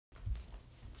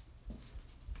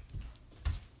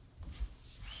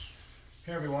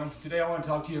Hey everyone, today I want to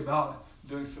talk to you about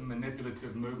doing some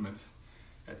manipulative movements.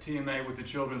 At TMA with the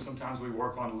children, sometimes we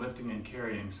work on lifting and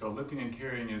carrying. So lifting and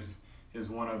carrying is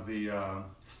one of the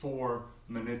four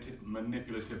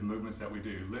manipulative movements that we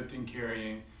do. Lifting,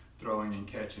 carrying, throwing, and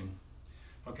catching.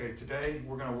 Okay, today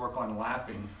we're going to work on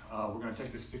lapping. We're going to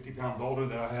take this 50-pound boulder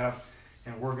that I have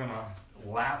and we're going to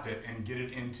lap it and get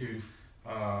it into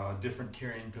different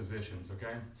carrying positions,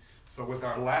 okay? So with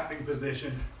our lapping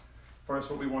position,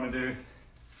 first what we want to do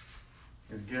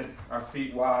is get our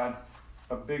feet wide,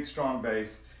 a big strong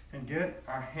base, and get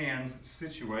our hands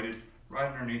situated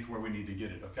right underneath where we need to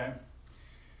get it, okay?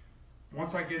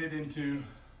 Once I get it into,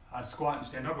 I squat and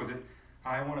stand up with it,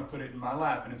 I want to put it in my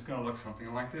lap and it's going to look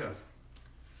something like this.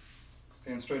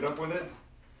 Stand straight up with it,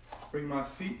 bring my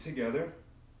feet together,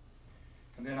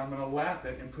 and then I'm going to lap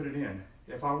it and put it in.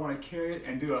 If I want to carry it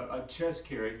and do a chest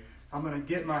carry, I'm going to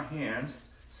get my hands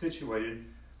situated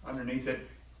underneath it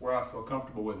where I feel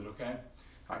comfortable with it, okay?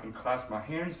 I can clasp my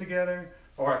hands together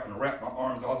or I can wrap my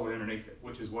arms all the way underneath it,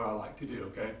 which is what I like to do,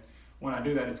 okay? When I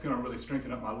do that, it's going to really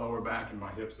strengthen up my lower back and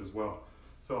my hips as well.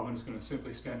 So I'm just going to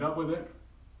simply stand up with it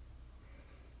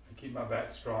and keep my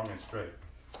back strong and straight,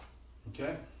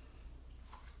 okay?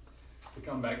 To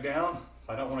come back down,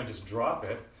 I don't want to just drop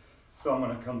it, so I'm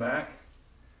going to come back,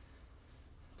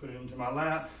 put it into my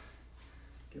lap,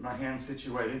 get my hands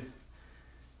situated.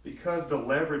 Because the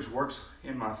leverage works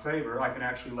in my favor, I can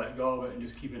actually let go of it and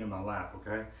just keep it in my lap,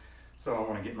 okay? So I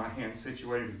want to get my hands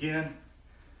situated again,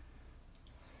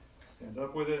 stand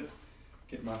up with it,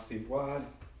 get my feet wide,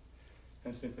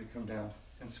 and simply come down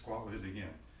and squat with it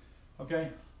again, okay?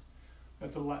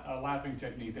 That's a lapping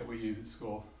technique that we use at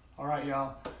school. All right,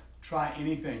 y'all, try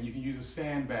anything. You can use a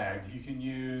sandbag, you can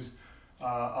use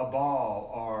a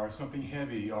ball or something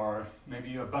heavy, or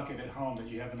maybe a bucket at home that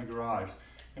you have in the garage,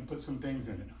 and put some things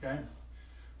in it, okay?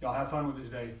 Y'all have fun with it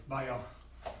today. Bye, y'all.